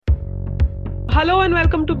Hello and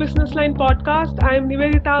welcome to Business Line Podcast. I am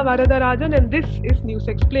Nivedita Varadarajan and this is News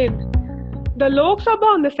Explained. The Lok Sabha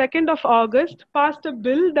on the 2nd of August passed a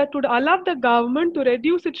bill that would allow the government to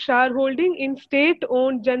reduce its shareholding in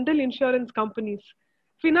state-owned general insurance companies.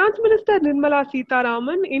 Finance Minister Nirmala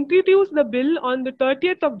Sitharaman introduced the bill on the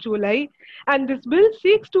 30th of July, and this bill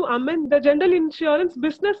seeks to amend the General Insurance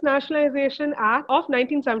Business Nationalisation Act of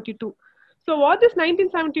 1972. So what this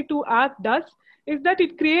 1972 Act does is that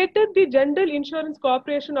it created the General Insurance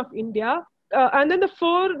Corporation of India, and then the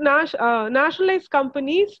four nationalized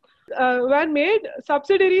companies were made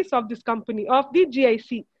subsidiaries of this company, of the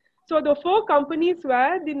GIC. So the four companies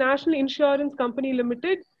were the National Insurance Company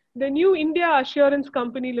Limited, the New India Assurance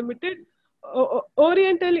Company Limited,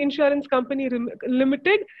 Oriental Insurance Company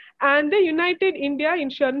Limited, and the United India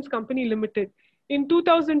Insurance Company Limited. In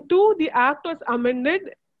 2002, the Act was amended,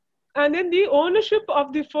 and then the ownership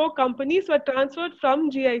of the four companies were transferred from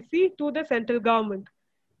GIC to the central government.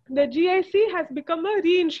 The GIC has become a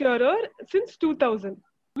reinsurer since 2000.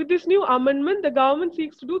 With this new amendment, the government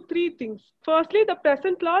seeks to do three things. Firstly, the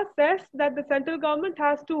present law says that the central government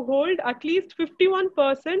has to hold at least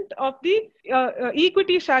 51% of the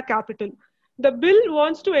equity share capital. The bill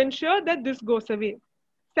wants to ensure that this goes away.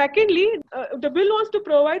 Secondly, the bill wants to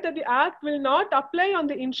provide that the Act will not apply on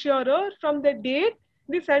the insurer from the date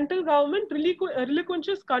the central government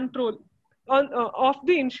relinquishes control of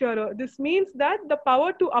the insurer. This means that the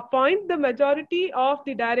power to appoint the majority of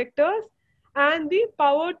the directors and the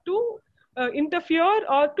power to interfere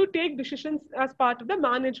or to take decisions as part of the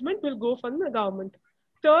management will go from the government.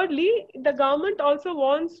 Thirdly, the government also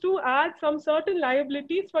wants to add some certain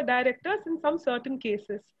liabilities for directors in some certain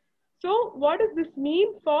cases. So what does this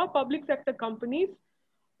mean for public sector companies?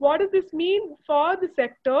 What does this mean for the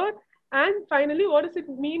sector? And finally, what does it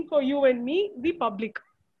mean for you and me, the public?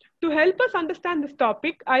 To help us understand this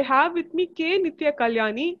topic, I have with me K. Nitya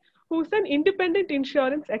Kalyani, who is an independent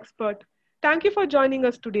insurance expert. Thank you for joining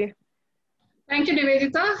us today. Thank you,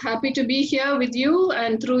 Nivedita. Happy to be here with you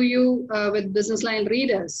and through you with Business Line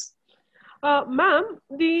readers. Ma'am,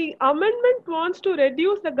 the amendment wants to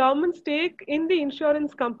reduce the government stake in the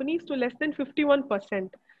insurance companies to less than 51%.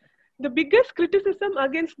 The biggest criticism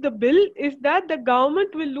against the bill is that the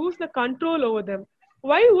government will lose the control over them.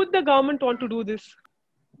 Why would the government want to do this?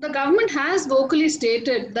 The government has vocally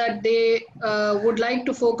stated that they would like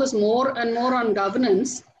to focus more and more on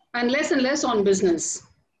governance and less on business.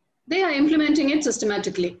 They are implementing it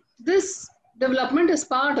systematically. This development is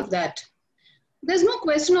part of that. There's no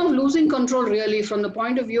question of losing control really from the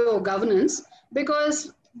point of view of governance,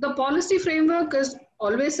 because the policy framework is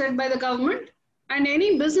always set by the government and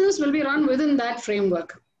any business will be run within that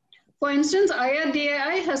framework. For instance,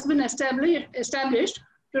 IRDAI has been established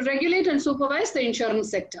to regulate and supervise the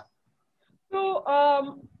insurance sector. So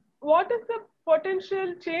what is the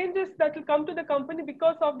potential changes that will come to the company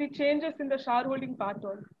because of the changes in the shareholding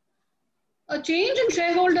pattern? A change in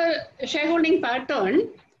shareholding pattern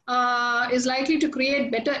is likely to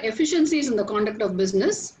create better efficiencies in the conduct of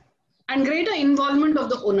business and greater involvement of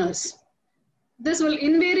the owners. This will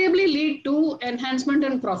invariably lead to enhancement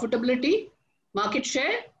in profitability, market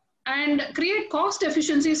share, and create cost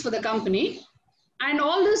efficiencies for the company. And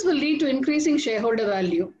all this will lead to increasing shareholder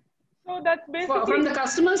value. So that's basically... From the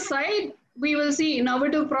customer side, we will see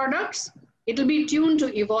innovative products. It will be tuned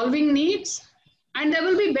to evolving needs. And there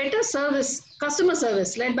will be better customer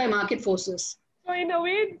service led by market forces. So in a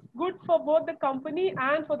way, good for both the company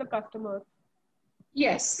and for the customers.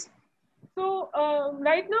 Yes. So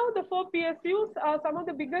right now, the four PSUs are some of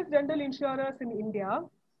the biggest general insurers in India.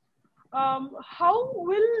 How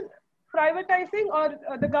will privatizing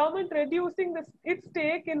or the government reducing its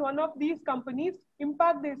stake in one of these companies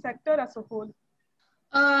impact the sector as a whole?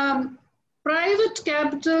 Private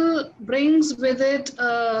capital brings with it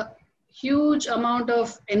a huge amount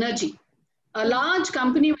of energy. A large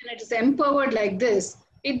company, when it is empowered like this,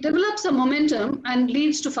 it develops a momentum and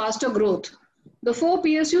leads to faster growth. The four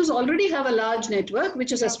PSUs already have a large network,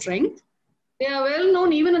 which is a strength. They are well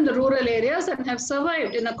known even in the rural areas and have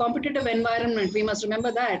survived in a competitive environment. We must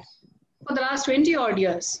remember that for the last 20 odd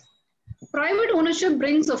years. Private ownership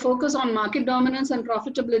brings a focus on market dominance and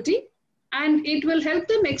profitability, and it will help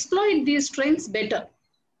them exploit these strengths better.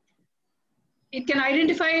 It can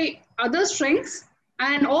identify other strengths,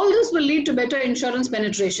 and all this will lead to better insurance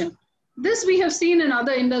penetration. This we have seen in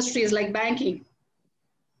other industries like banking.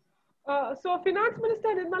 So Finance Minister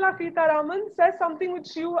Nirmala Sitharaman says something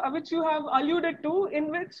which you have alluded to,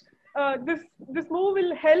 in which this move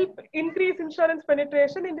will help increase insurance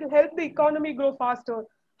penetration and will help the economy grow faster.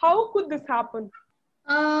 How could this happen?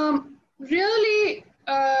 Really,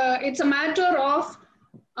 it's a matter of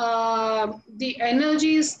the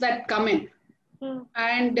energies that come in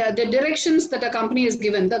and the directions that a company is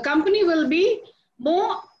given. The company will be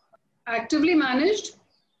more actively managed,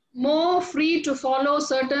 more free to follow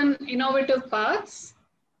certain innovative paths,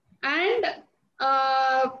 and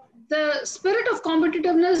the spirit of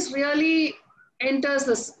competitiveness really enters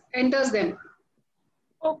them.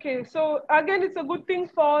 Okay, so again, it's a good thing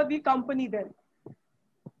for the company then.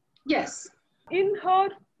 Yes. In her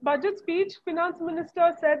budget speech, Finance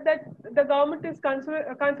Minister said that the government is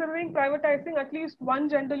considering privatizing at least one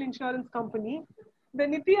general insurance company. The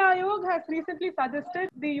Niti Aayog has recently suggested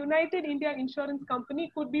the United India Insurance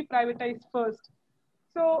Company could be privatized first.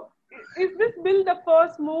 So, is this bill the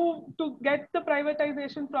first move to get the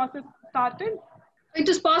privatization process started? It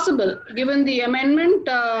is possible. Given the amendment,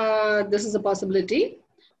 this is a possibility.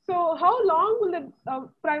 So, how long will the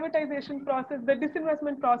privatization process, the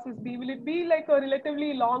disinvestment process be? Will it be like a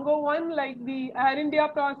relatively longer one, like the Air India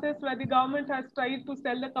process, where the government has tried to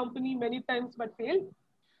sell the company many times but failed?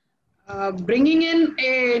 Bringing in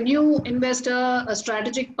a new investor, a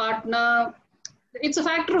strategic partner, it's a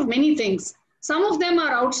factor of many things. Some of them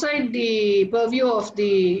are outside the purview of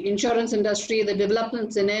the insurance industry, the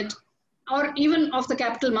developments in it, or even of the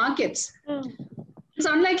capital markets. It's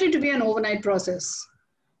unlikely to be an overnight process.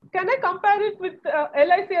 Can I compare it with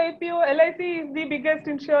LIC IPO? LIC is the biggest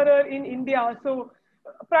insurer in India, so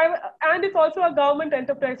private, and it's also a government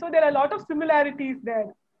enterprise. So there are a lot of similarities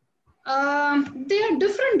there. They are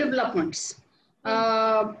different developments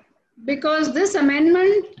because this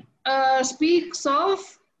amendment speaks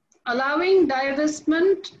of allowing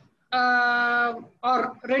divestment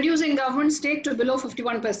or reducing government stake to below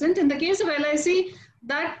 51%. In the case of LIC,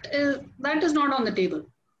 that is not on the table.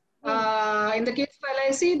 In the case of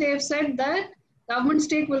LIC, they have said that government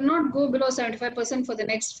stake will not go below 75% for the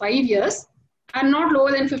next 5 years and not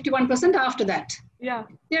lower than 51% after that. Yeah.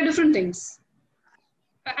 They are different things.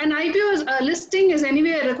 An IPO listing is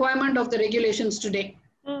anyway a requirement of the regulations today.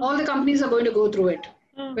 All the companies are going to go through it,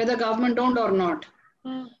 whether government owned or not.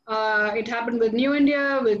 It happened with New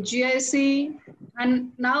India, with GIC,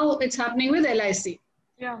 and now it's happening with LIC.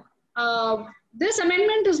 Yeah. This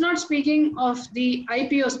amendment is not speaking of the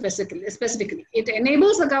IPO specifically. It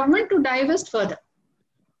enables the government to divest further.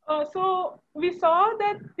 So we saw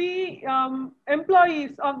that the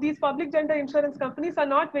employees of these public gender insurance companies are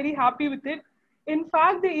not very happy with it. In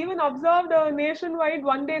fact, they even observed a nationwide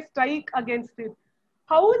one-day strike against it.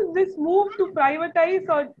 How will this move to privatize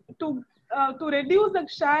or to reduce the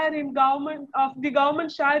share in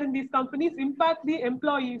government share in these companies impact the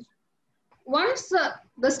employees? Once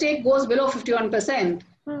the stake goes below 51%,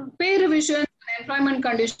 pay revisions and employment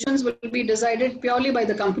conditions will be decided purely by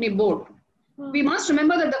the company board. We must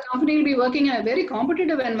remember that the company will be working in a very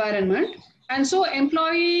competitive environment, and so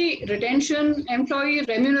employee retention, employee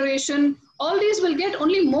remuneration, all these will get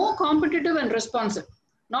only more competitive and responsive,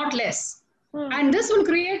 not less. And this will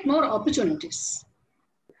create more opportunities.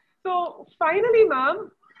 So finally,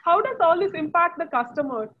 ma'am, how does all this impact the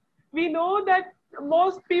customer? We know that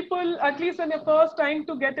most people, at least when they're first trying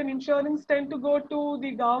to get an insurance, tend to go to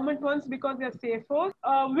the government ones because they're safer.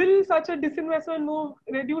 Will such a disinvestment move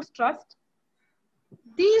reduce trust?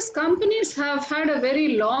 These companies have had a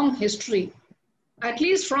very long history. At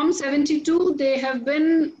least from 72, they have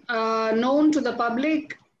been known to the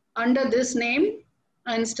public under this name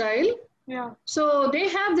and style. Yeah. So they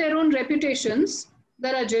have their own reputations.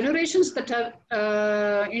 There are generations that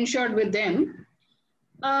have insured with them.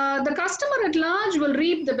 The customer at large will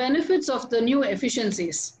reap the benefits of the new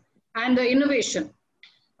efficiencies and the innovation.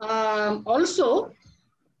 Also,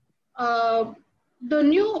 the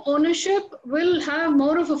new ownership will have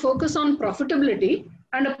more of a focus on profitability,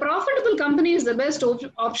 and a profitable company is the best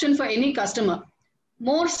option for any customer.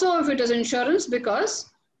 More so if it is insurance,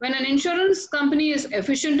 because when an insurance company is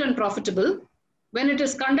efficient and profitable, when it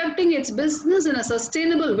is conducting its business in a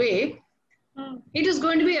sustainable way, it is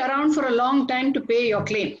going to be around for a long time to pay your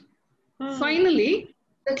claim. Finally,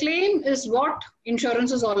 the claim is what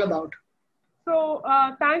insurance is all about. So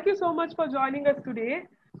thank you so much for joining us today.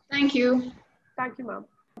 Thank you. Thank you, ma'am.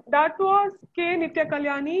 That was K. Nitya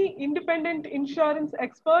Kalyani, independent insurance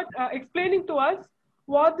expert, explaining to us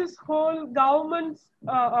what this whole government's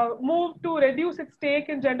move to reduce its stake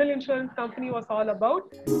in general insurance company was all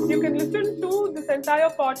about. You can listen to this entire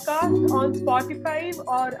podcast on Spotify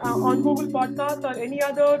or on Google Podcasts or any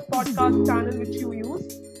other podcast channel which you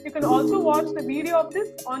use. You can also watch the video of this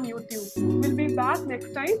on YouTube. We'll be back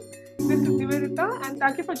next time. This is Nivedita, and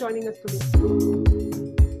thank you for joining us today.